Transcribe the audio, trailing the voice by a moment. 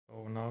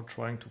now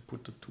trying to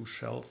put the two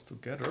shells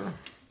together.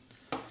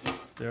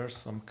 There are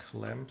some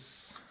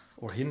clamps,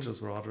 or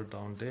hinges rather,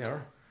 down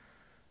there.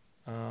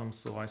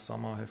 So I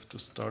somehow have to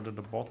start at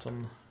the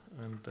bottom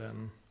and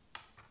then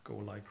go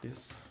like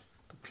this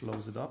to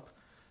close it up.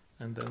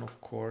 And then of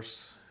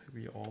course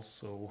we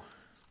also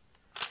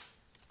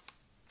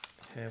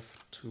have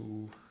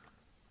to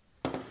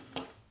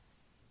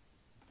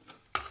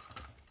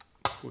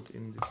put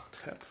in this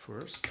tab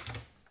first.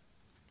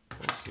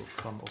 Also a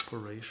fun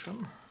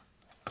operation.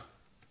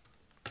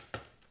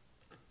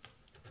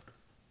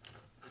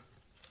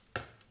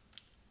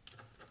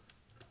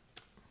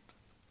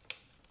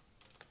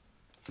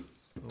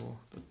 So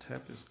the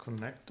tab is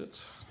connected.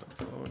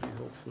 That's already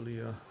hopefully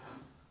a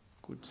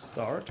good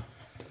start.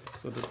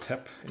 So the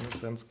tab in a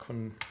sense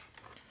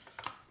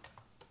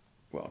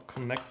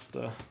connects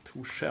the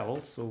two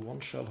shells. So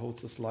one shell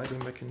holds a sliding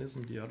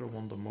mechanism, the other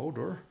one the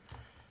motor.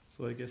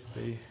 So I guess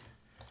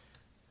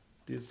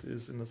this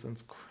is in a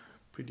sense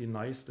pretty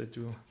nice that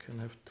you can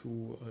have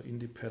two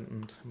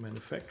independent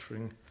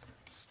manufacturing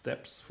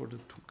steps for the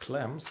two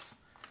clamps.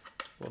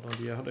 But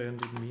on the other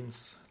hand, it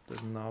means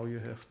that now you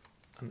have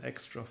an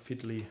extra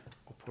fiddly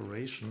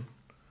operation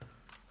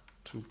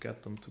to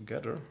get them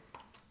together.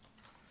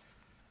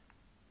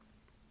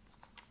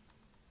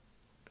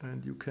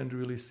 And you can't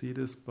really see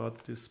this,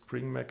 but this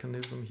spring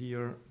mechanism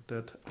here,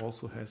 that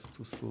also has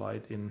to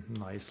slide in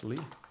nicely.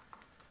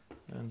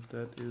 And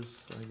that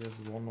is, I guess,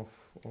 one of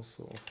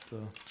also of the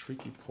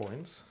tricky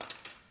points.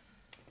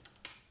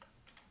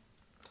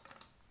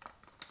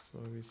 So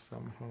we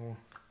somehow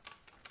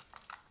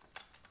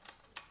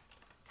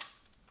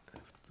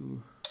have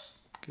to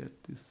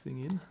get this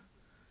thing in.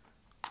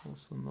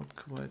 Also not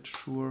quite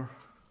sure.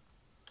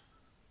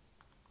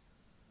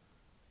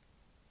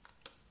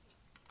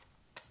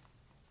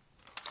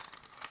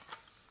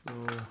 So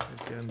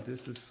again,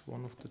 this is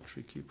one of the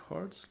tricky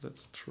parts.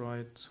 Let's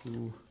try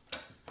to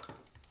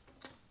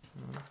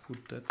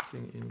put that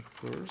thing in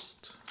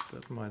first.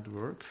 That might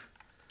work.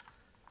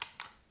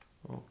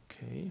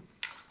 Okay.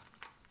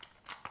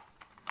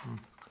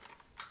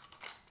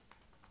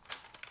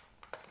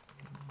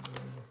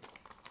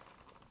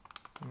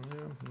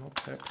 Yeah, not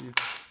happy.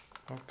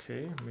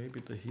 Okay, maybe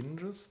the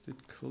hinges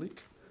did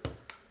click.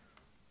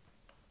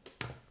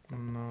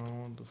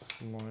 Now the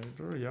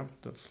slider, yeah,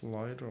 that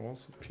slider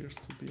also appears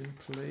to be in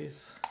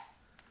place.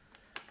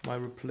 My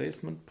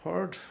replacement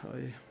part,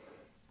 I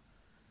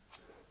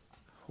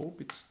hope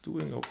it's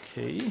doing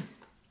okay.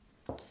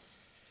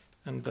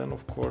 And then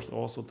of course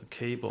also the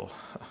cable.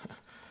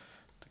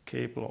 The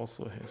cable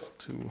also has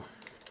to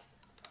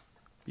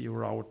be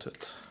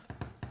routed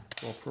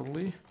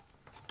properly.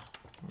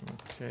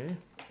 Okay.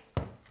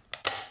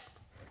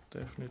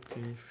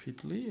 Definitely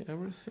fiddly,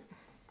 everything.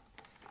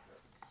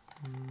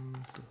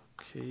 The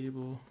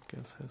cable, I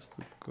guess, has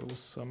to go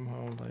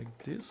somehow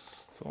like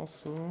this. It's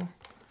also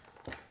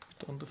a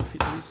bit on the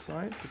fiddly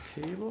side,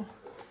 the cable.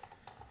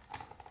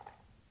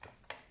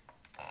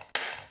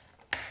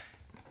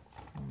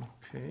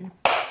 Okay.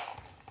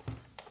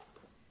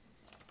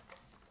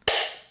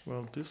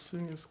 Well, this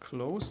thing is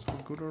closed for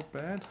good or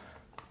bad.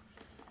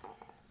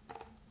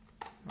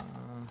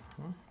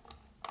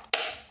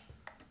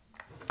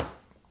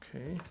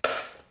 Okay.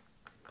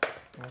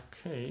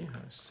 Okay,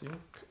 I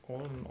think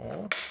all in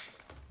all,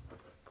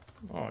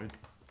 it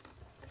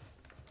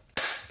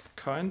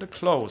kinda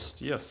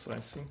closed. Yes, I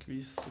think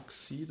we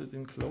succeeded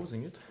in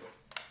closing it.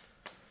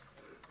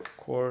 Of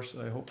course,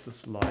 I hope the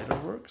slider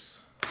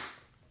works.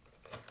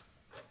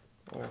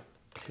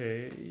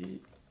 Okay,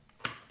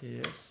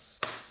 yes,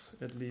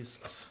 at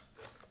least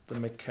the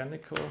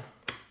mechanical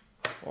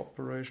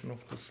operation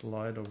of the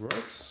slider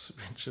works,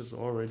 which is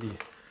already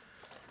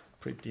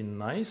pretty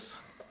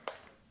nice.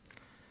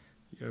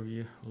 Here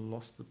we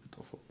lost a bit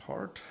of a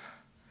part.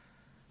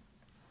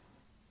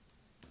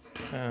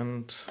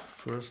 And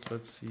first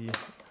let's see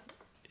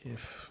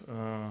if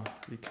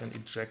we can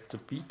eject the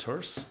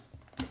beaters.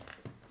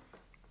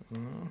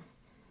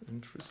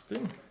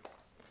 Interesting.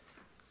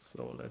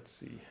 So let's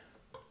see.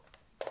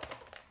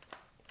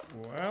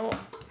 Well,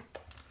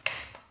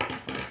 I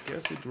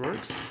guess it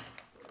works.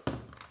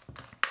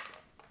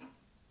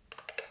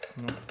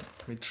 No,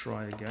 let me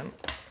try again.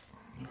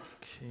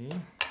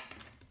 Okay.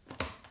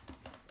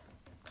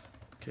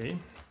 Okay,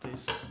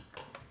 this.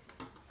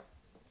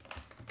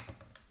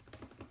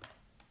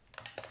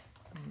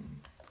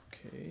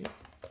 Okay.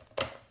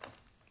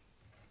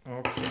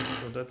 Okay,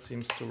 so that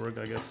seems to work.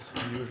 I guess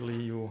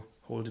usually you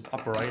hold it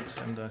upright,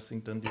 and I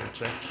think then the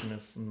ejection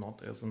is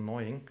not as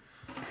annoying.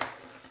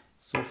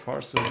 So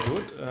far so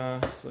good.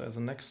 So as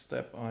a next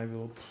step I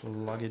will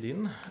plug it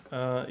in.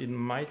 It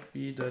might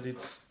be that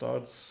it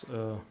starts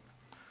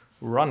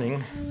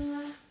running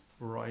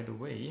right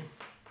away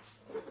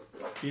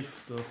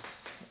if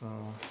this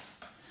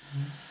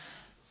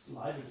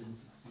slider didn't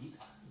succeed.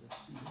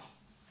 Let's see.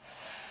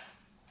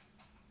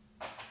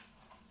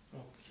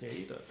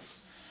 Okay,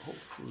 that's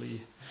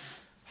hopefully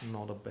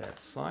not a bad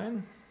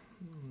sign.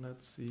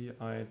 Let's see,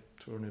 I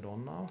turn it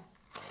on now.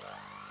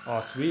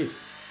 Oh, sweet.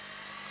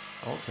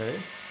 Okay.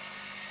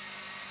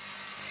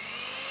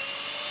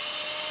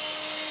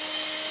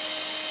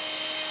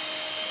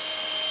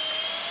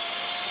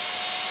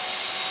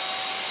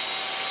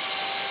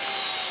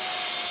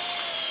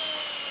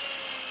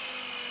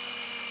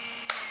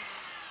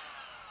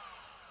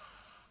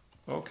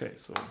 Okay,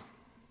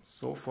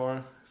 so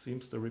far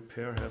seems the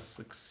repair has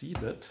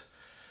succeeded.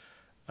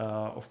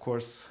 Of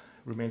course,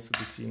 remains to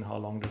be seen how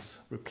long this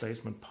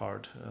replacement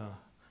part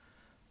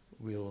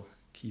will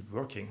keep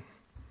working.